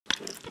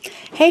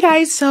Hey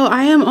guys, so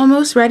I am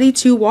almost ready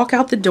to walk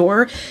out the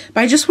door,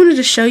 but I just wanted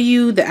to show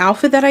you the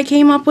outfit that I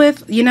came up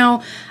with. You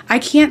know, I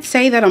can't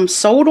say that I'm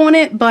sold on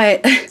it,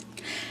 but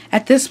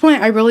at this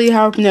point I really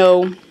have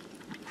no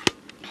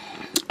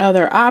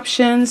other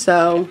options.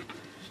 So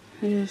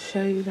let me just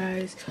show you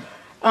guys.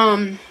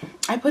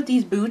 I put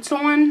these boots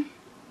on.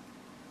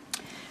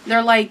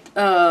 They're like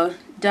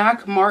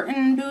Doc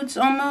Martin boots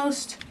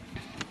almost.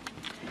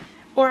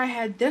 Or I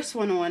had this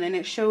one on and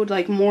it showed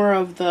like more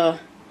of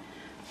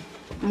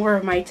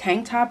my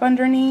tank top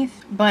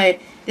underneath, but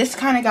this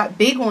kind of got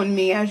big on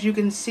me. As you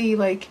can see,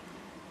 like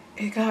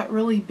it got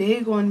really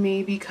big on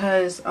me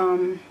because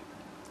of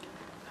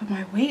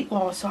my weight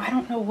loss. So I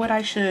don't know what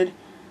I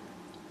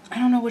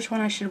don't know which one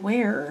I should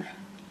wear.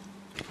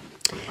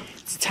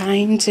 It's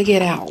time to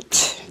get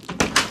out.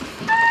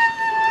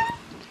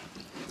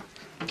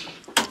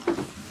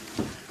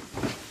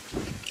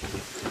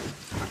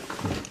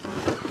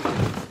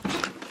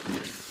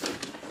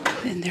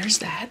 And there's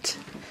that.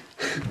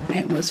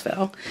 I almost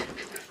fell.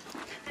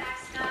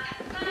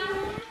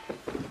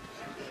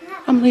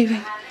 I'm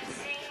leaving.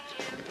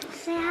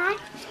 Say hi.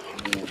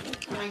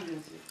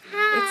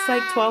 It's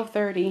like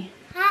 12:30.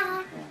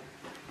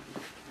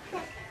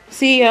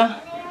 See ya.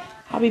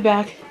 I'll be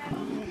back.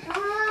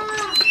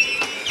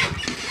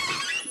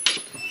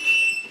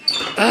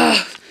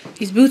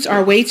 These boots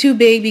are way too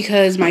big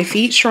because my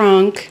feet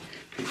shrunk,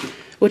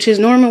 which is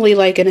normally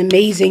like an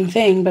amazing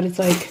thing, but it's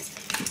like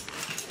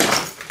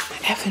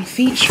effing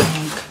feet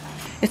shrunk.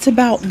 It's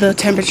about the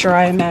temperature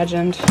I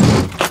imagined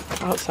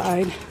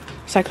outside.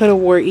 So I could have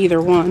wore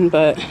either one,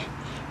 but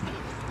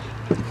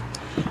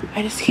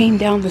I just came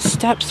down the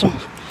steps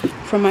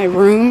from my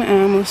room and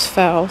I almost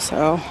fell,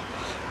 so.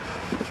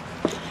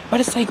 But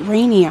it's like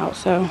rainy out,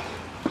 so.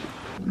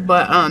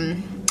 But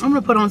I'm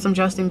gonna put on some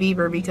Justin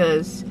Bieber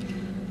because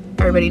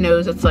everybody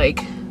knows it's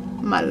like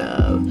my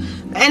love.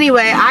 But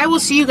anyway, I will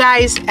see you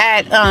guys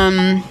at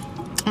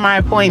my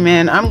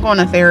appointment. I'm going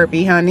to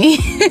therapy, honey.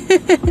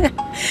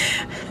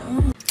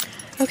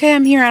 Okay,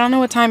 I'm here. I don't know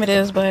what time it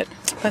is, but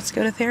let's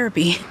go to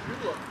therapy.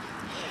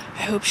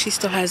 I hope she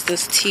still has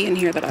this tea in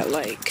here that I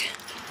like.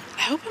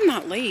 I hope I'm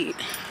not late.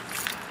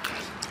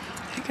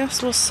 I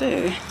guess we'll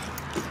see.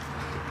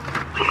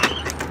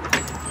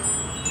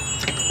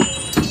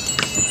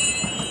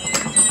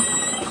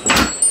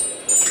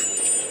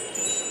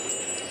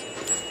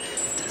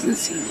 Doesn't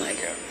seem like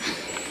it.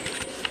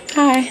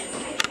 Hi.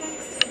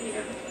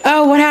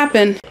 Oh, what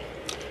happened?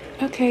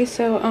 Okay,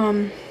 so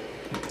I'm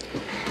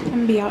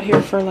gonna be out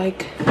here for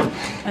like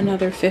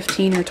another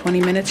 15 or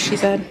 20 minutes, she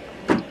said.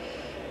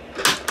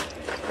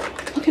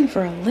 Looking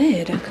for a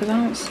lid because I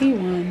don't see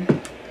one.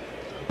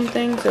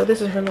 So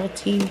this is her little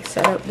tea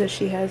setup that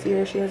she has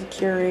here. She has a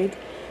Keurig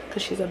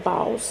because she's a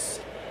boss.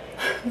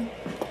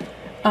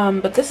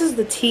 But this is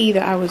the tea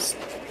that I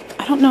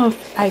don't know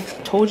if I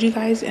told you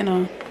guys in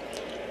a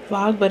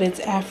vlog, but it's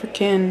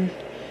African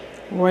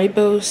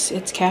rooibos.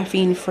 It's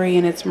caffeine free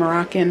and it's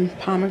Moroccan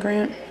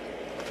pomegranate.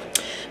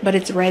 But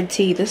it's red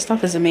tea. This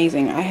stuff is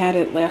amazing. I had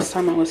it last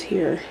time I was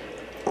here.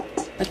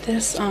 But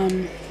this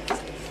hot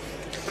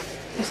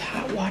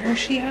water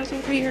she has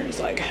over here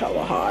is like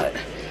hella hot.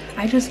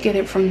 I just get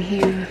it from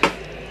here.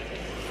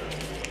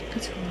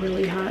 It's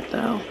really hot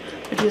though.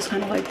 I just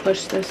kind of like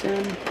push this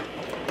in.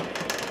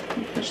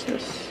 And push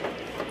this.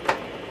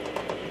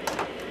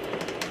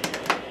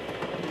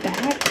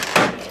 That?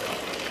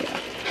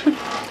 Yeah.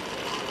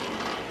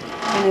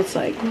 And it's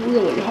like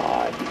really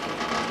hot.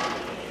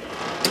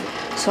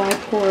 So I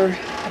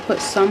put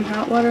some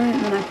hot water in,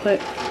 and then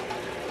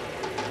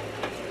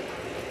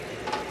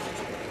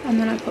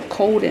I put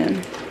cold in.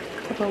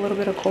 I put a little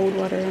bit of cold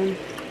water in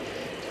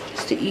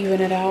just to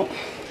even it out.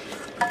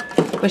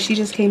 But she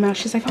just came out.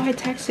 She's like, oh, I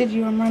texted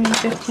you. I'm running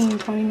 15,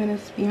 20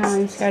 minutes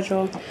behind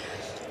schedule.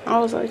 I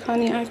was like,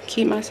 honey, I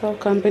keep myself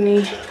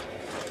company.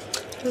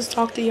 Just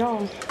talk to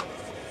y'all.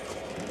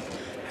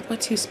 I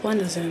put 2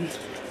 Splendas in.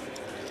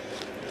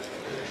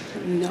 I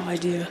have no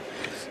idea.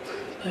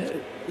 But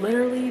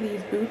literally,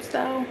 these boots,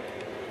 though,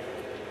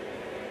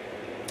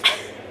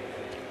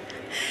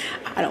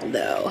 I don't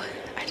know.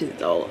 I just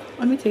don't.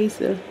 Let me taste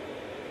this.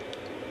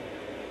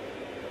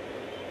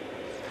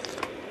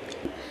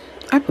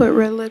 I put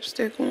red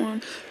lipstick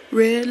on.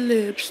 Red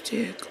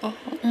lipstick all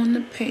on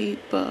the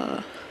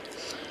paper.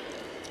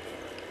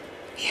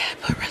 Yeah, I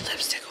put red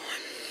lipstick on.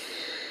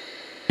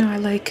 You know, I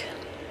like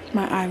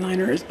my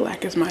eyeliner as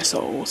black as my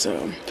soul,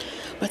 so.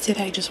 But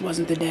today just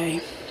wasn't the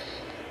day.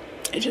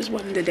 It just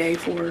wasn't the day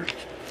for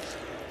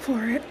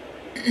it.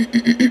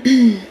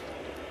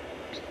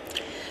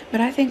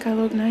 But I think I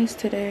look nice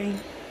today.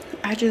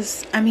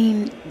 I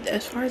mean,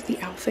 as far as the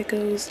outfit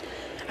goes,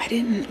 I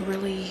didn't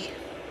really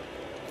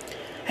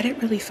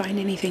find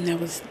anything that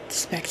was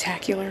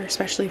spectacular,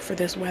 especially for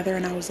this weather.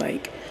 And I was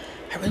like,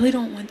 I really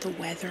don't want the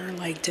weather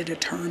like to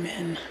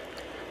determine,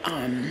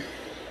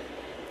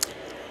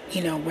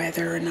 you know,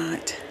 whether or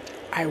not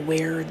I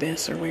wear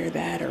this or wear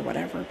that or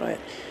whatever. But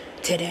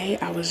today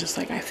I was just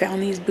like, I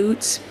found these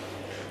boots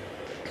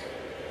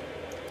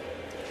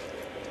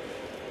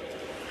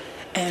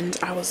And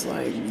I was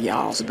like,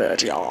 y'all's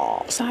bitch,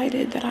 y'all.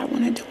 Decided that I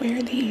wanted to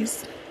wear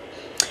these.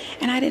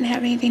 And I didn't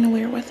have anything to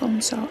wear with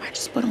them, so I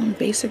just put on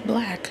basic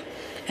black.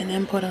 And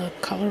then put a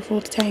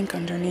colorful tank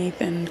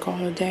underneath and call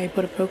it a day.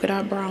 Put a polka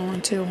dot bra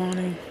on too,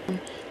 honey.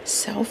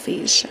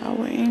 Selfies, shall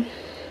we?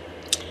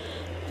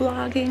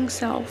 Vlogging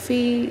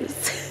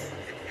selfies.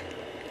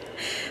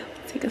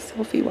 Take a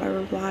selfie while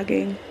we're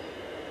vlogging.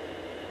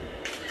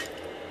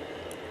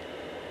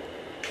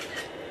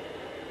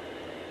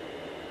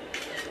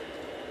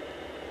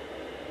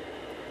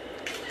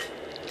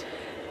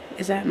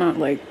 Is that not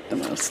like the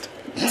most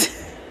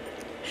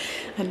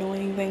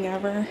annoying thing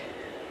ever?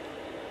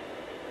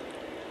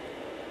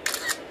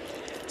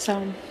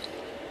 So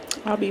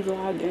I'll be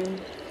vlogging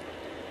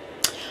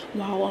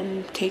while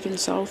I'm taking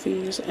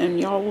selfies, and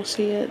y'all will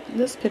see it.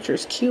 This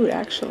picture's cute,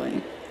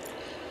 actually.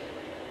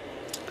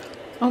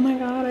 Oh my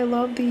god, I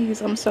love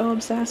these. I'm so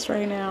obsessed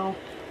right now.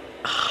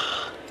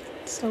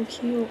 So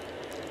cute.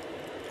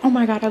 Oh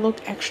my god, I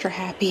looked extra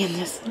happy in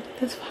this. Look at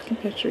this fucking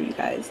picture, you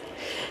guys.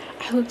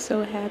 I look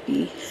so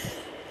happy.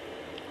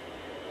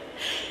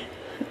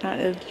 Not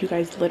if you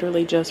guys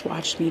literally just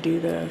watched me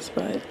do this,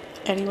 but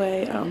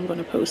anyway, I'm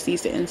gonna post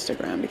these to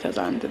Instagram because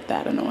I'm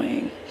that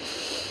annoying.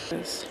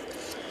 I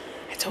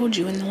told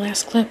you in the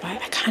last clip, I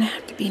kind of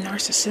have to be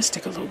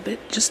narcissistic a little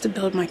bit just to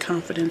build my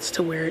confidence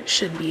to where it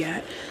should be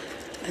at.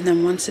 And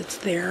then once it's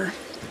there,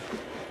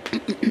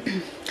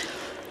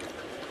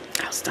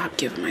 I'll stop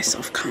giving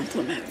myself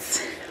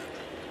compliments.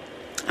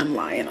 I'm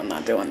lying, I'm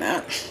not doing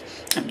that.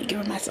 I'm be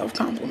giving myself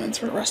compliments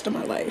for the rest of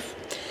my life.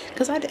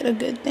 Because I did a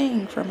good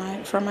thing for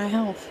my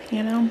health,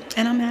 you know?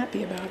 And I'm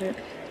happy about it.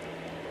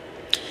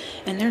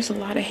 And there's a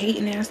lot of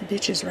hating ass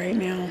bitches right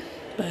now.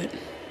 But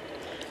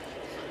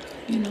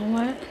you know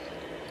what?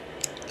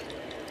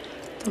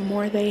 The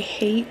more they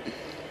hate,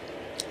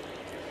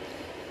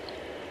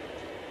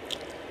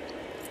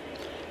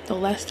 the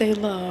less they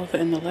love.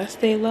 And the less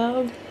they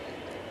love,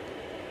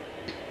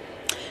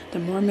 the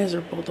more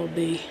miserable they'll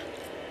be.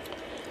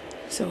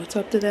 So it's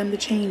up to them to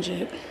change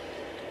it.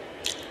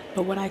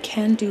 But what I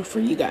can do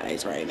for you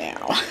guys right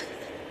now,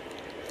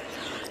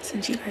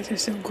 since you guys are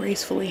so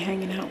gracefully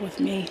hanging out with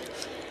me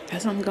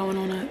as I'm going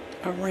on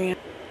a rant.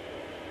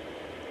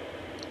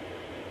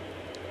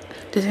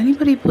 Does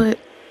anybody put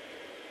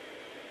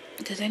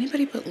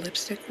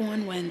lipstick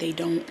on when they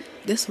don't?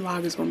 This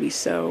vlog is going to be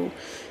so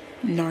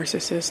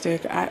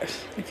narcissistic.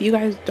 If you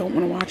guys don't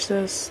want to watch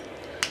this,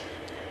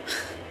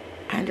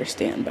 I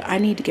understand, but I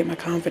need to get my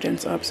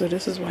confidence up. So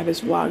this is why this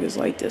vlog is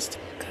like this,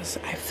 because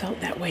I felt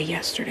that way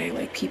yesterday.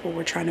 Like people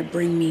were trying to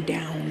bring me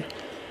down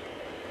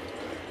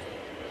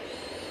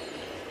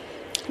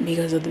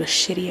because of the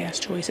shitty ass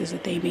choices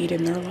that they made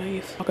in their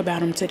life. Talk about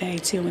them today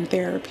too in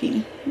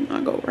therapy.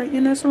 I'll go right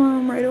in this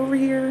room, right over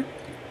here,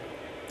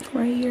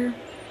 right here.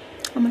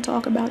 I'm gonna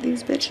talk about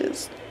these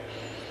bitches.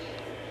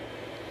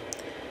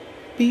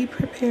 Be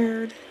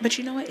prepared. But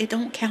you know what? It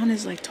don't count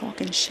as like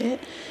talking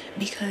shit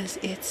because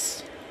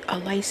it's a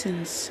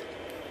licensed,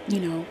 you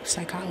know,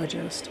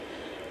 psychologist.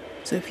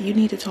 So if you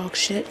need to talk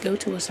shit, go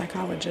to a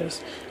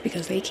psychologist,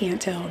 because they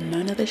can't tell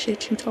none of the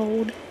shit you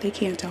told. They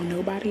can't tell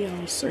nobody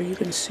else, or you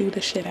can sue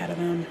the shit out of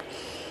them.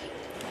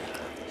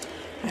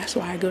 That's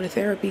why I go to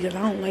therapy, because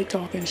I don't like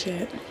talking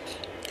shit.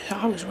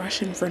 I was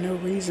rushing for no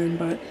reason,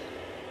 but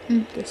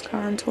this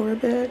contour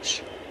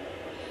bitch.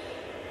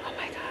 Oh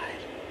my god.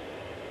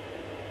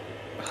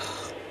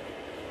 Ugh.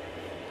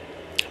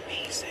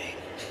 Amazing.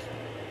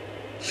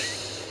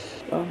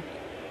 Well,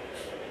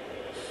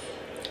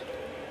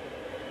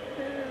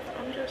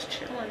 I'm just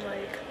chilling.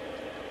 Like,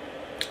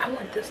 I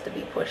want this to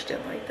be pushed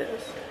in like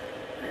this.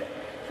 But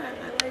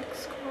my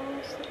legs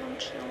crossed and I'm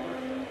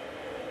chilling.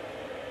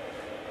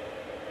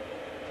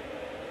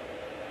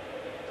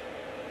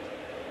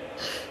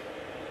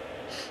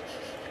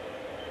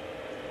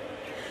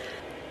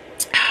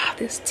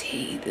 This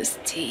tea,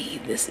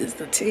 this is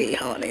the tea,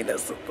 honey,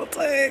 this is the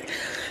tea.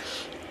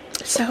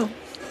 So,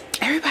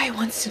 everybody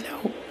wants to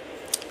know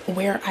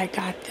where I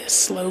got this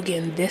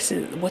slogan, this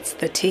is, what's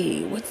the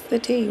tea, what's the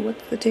tea,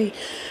 what's the tea?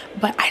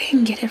 But I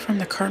didn't get it from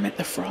the Kermit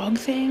the Frog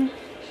thing.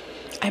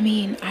 I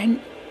mean,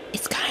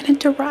 it's kind of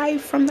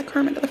derived from the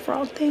Kermit the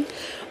Frog thing,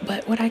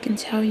 but what I can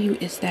tell you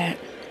is that,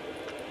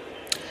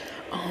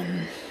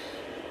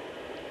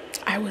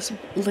 I was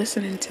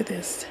listening to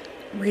this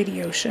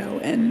radio show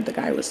and the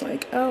guy was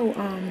like,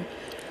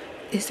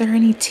 is there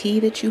any tea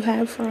that you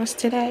have for us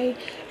today?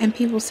 And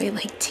people say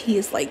like tea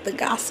is like the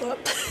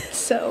gossip.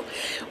 So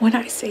when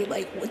I say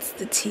like what's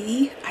the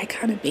tea, I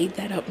kind of made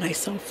that up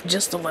myself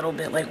just a little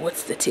bit, like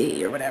what's the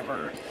tea or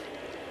whatever.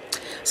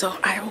 So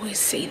I always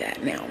say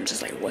that now. I'm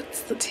just like,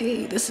 what's the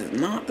tea? This is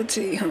not the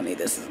tea, honey.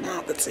 This is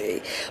not the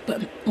tea.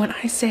 But when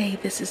I say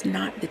this is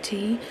not the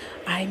tea,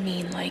 I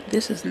mean like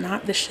this is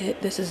not the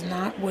shit. This is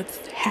not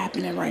what's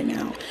happening right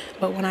now.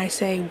 But when I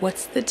say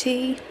what's the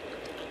tea,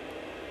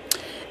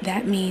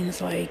 that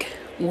means like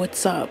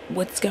what's up,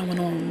 what's going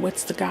on,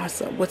 what's the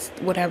gossip, what's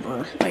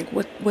whatever, like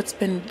what's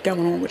been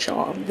going on with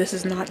y'all. This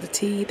is not the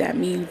tea. That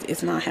means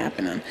it's not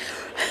happening.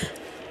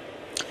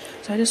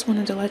 So I just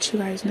wanted to let you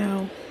guys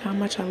know how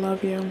much I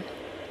love you.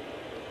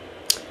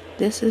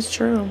 This is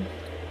true.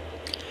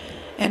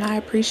 And I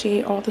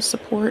appreciate all the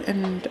support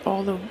and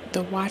all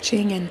the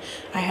watching. And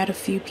I had a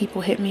few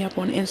people hit me up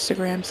on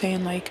Instagram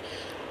saying like,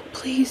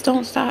 please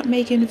don't stop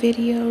making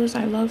videos.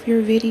 I love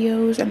your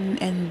videos.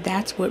 And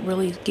that's what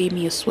really gave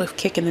me a swift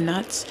kick in the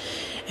nuts.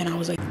 And I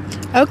was like,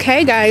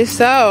 okay guys,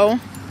 so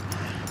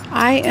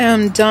I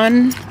am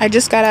done. I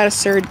just got out of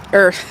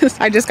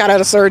I just got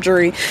out of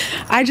surgery.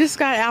 I just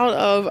got out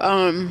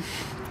of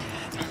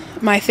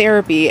my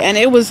therapy, and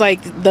it was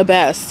like the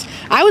best.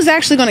 I was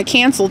actually going to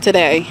cancel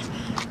today,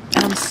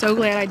 and I'm so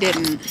glad I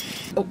didn't.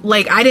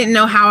 Like, I didn't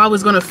know how I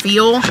was going to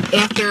feel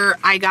after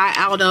I got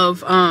out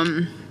of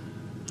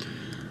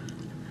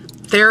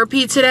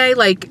therapy today.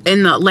 Like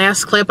in the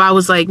last clip, I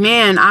was like,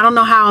 man, I don't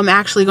know how I'm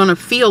actually going to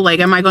feel. Like,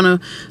 am I going to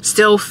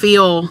still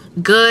feel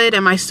good?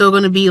 Am I still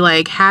going to be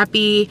like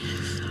happy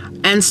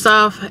and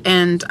stuff?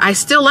 And I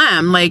still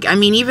am. Like, I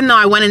mean, even though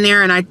I went in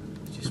there and I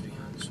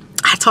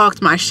talked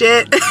my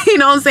shit, you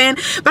know what I'm saying?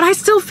 But I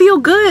still feel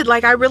good.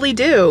 Like, I really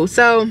do.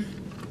 So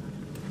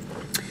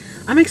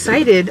I'm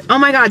excited. Oh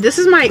my God, this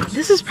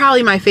is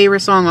probably my favorite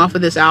song off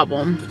of this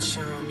album.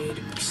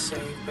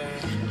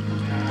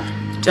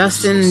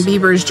 Justin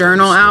Bieber's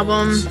Journal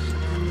album.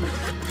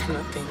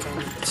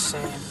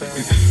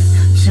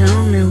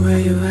 Tell me where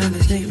you at,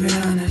 let's make it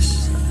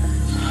honest.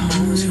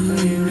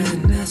 Where you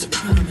at, that's a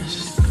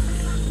promise.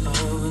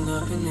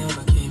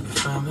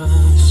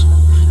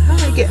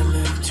 I like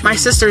it. My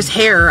sister's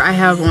hair I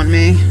have on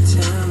me.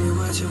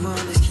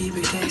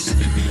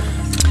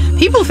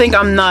 People think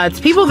I'm nuts.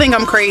 People think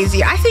I'm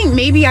crazy. I think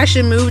maybe I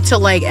should move to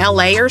like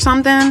LA or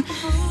something,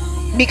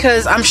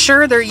 because I'm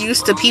sure they're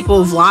used to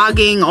people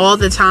vlogging all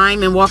the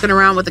time and walking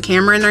around with a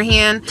camera in their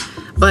hand.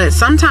 But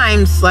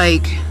sometimes,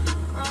 like,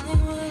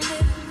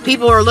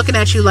 people are looking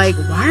at you like,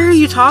 why are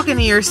you talking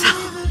to yourself?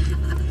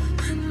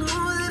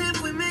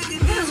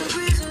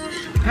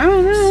 I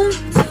don't know.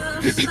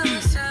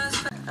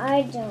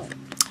 I don't.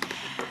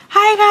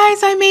 Hi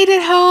guys, I made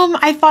it home.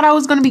 I thought I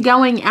was going to be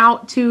going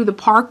out to the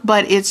park,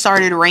 but it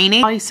started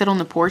raining. I sit on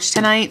the porch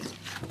tonight,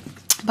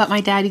 but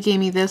my daddy gave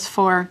me this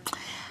for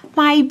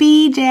my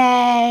BJ.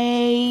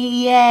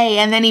 Yay.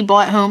 And then he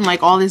bought home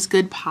like all this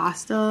good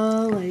pasta.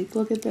 Like,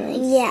 look at this.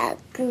 Yeah,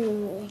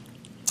 good.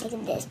 Look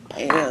at this.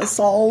 It's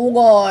so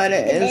good.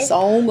 It's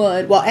so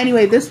good. Well,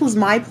 anyway, this was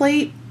my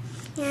plate.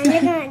 Yeah,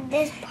 look at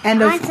this pasta.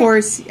 And of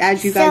course,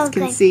 as you guys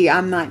can good. see,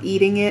 I'm not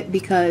eating it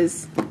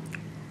because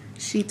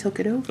she took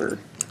it over.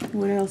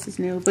 What else is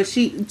new? But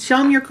show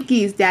them your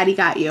cookies Daddy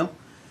got you.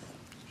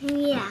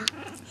 Yeah.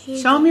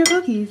 Show them your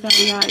cookies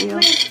Daddy got you.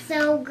 It's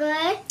so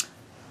good.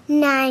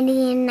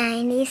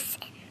 90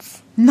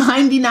 cents.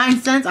 99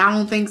 cents? I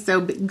don't think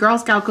so. Girl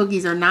Scout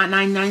cookies are not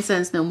 99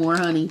 cents no more,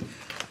 honey.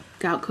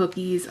 Scout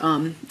cookies,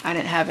 I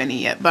didn't have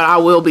any yet, but I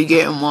will be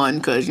getting one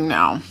because, you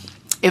know,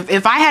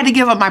 if I had to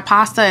give up my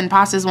pasta, and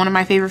pasta is one of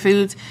my favorite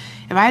foods,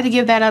 if I had to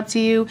give that up to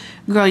you,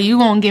 girl, you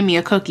gonna give me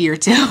a cookie or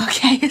two,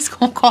 okay? It's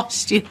gonna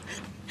cost you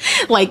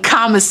like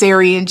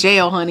commissary in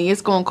jail, honey.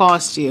 It's gonna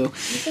cost you.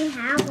 You can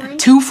have one.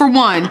 2 for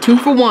 1. 2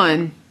 for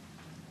 1.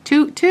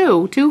 Two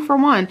for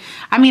 1.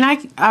 I mean,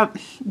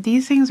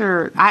 these things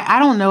are, I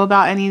don't know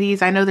about any of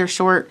these. I know they're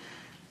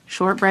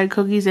shortbread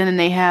cookies, and then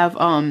they have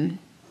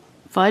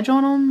fudge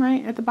on them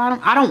right at the bottom.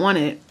 I don't want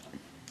it.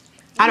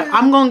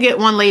 I'm gonna get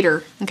one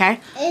later. Okay.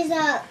 It's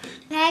a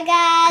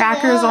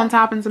crackers on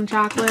top and some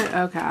chocolate.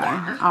 Okay.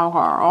 Yeah.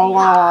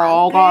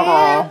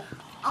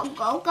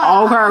 Okay,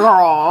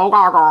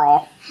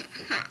 girl.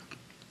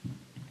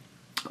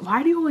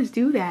 Why do you always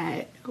do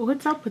that?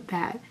 What's up with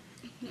that?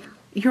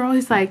 You're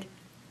always like,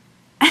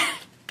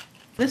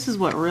 this is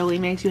what really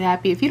makes you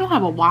happy. If you don't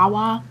have a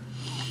Wawa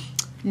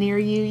near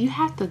you, you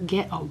have to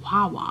get a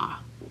Wawa.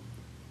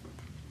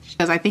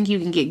 Because I think you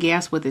can get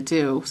gas with it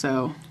too,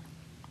 so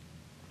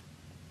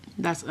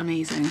that's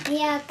amazing.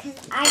 Yeah,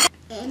 because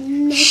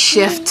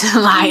shift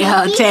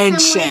my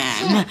attention.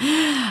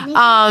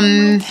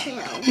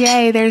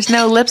 Yay, there's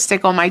no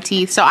lipstick on my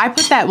teeth. So I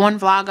put that one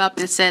vlog up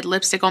that said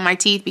lipstick on my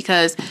teeth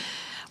because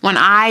when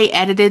I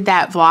edited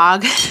that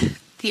vlog,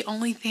 the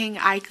only thing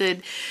that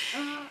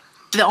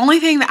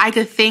I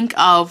could think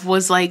of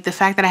was like the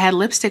fact that I had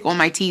lipstick on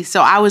my teeth.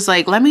 So I was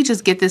like, let me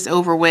just get this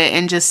over with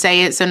and just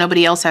say it so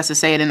nobody else has to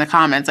say it in the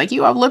comments. Like,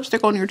 you have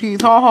lipstick on your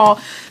teeth, ha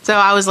ha. So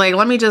I was like,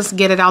 let me just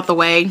get it out the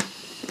way.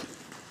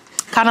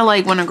 Kind of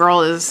like when a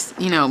girl is,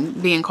 you know,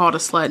 being called a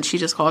slut. She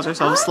just calls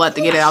herself a slut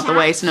to get it out the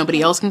way so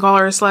nobody else can call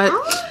her a slut.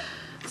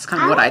 That's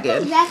kind of what I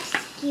did.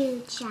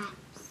 Rescue chapstick.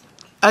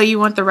 Oh, you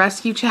want the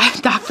rescue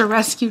Dr.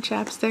 Rescue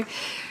chapstick?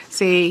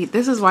 See,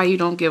 this is why you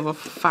don't give a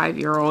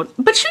 5-year-old.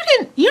 But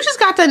you just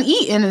got done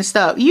eating and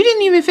stuff. You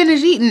didn't even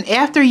finish eating.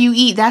 After you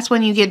eat, that's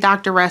when you get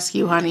Dr.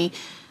 Rescue, honey.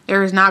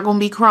 There is not going to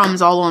be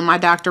crumbs all on my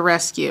Dr.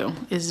 Rescue.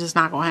 It's just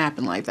not going to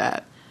happen like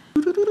that.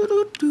 Are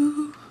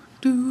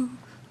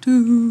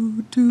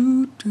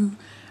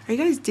you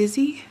guys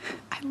dizzy?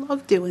 I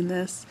love doing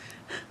this.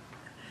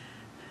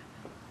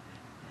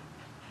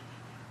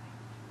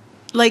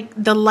 Like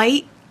the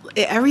light,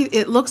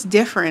 it looks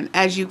different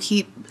as you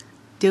keep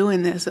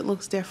doing this. It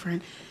looks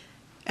different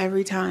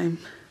every time.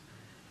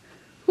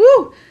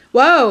 Woo!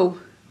 Whoa!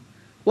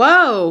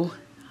 Whoa!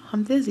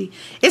 I'm dizzy.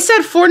 It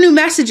said 4 new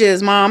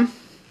messages, Mom.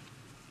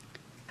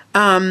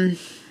 I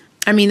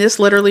mean, this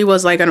literally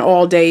was like an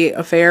all-day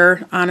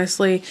affair,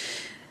 honestly.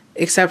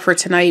 Except for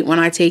tonight when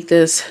I take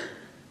this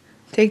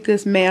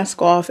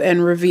mask off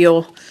and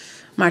reveal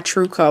my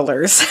true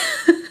colors.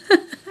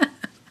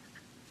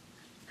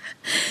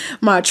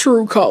 My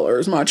true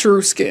colors, my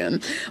true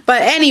skin.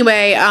 But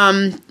anyway,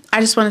 I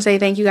just want to say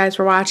thank you guys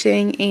for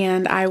watching,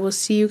 and I will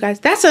see you guys.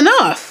 That's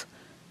enough.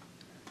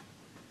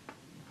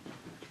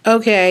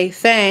 Okay,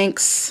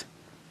 thanks.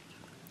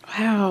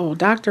 Wow,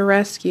 Dr.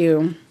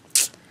 Rescue.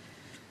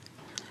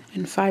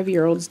 And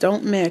 5-year-olds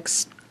don't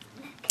mix.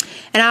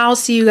 And I'll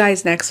see you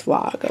guys next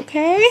vlog,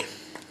 okay?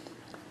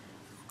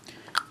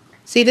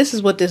 See, this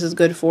is what this is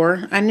good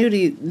for. I knew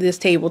this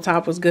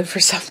tabletop was good for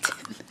something.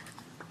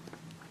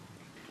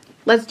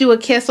 Let's do a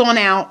kiss on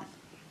out.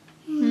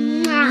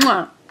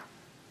 Mwah.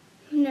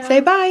 No. Say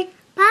bye.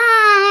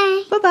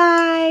 Bye.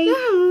 Bye-bye.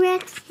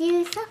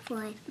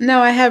 No,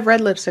 I have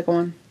red lipstick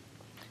on.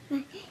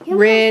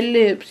 Red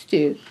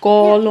lipstick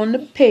all on the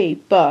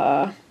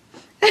paper.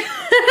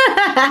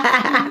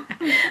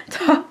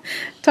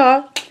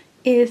 talk.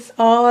 It's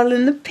all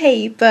in the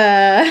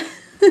paper.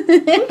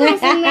 I'm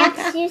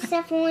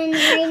going to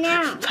right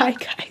now. Bye,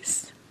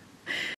 guys.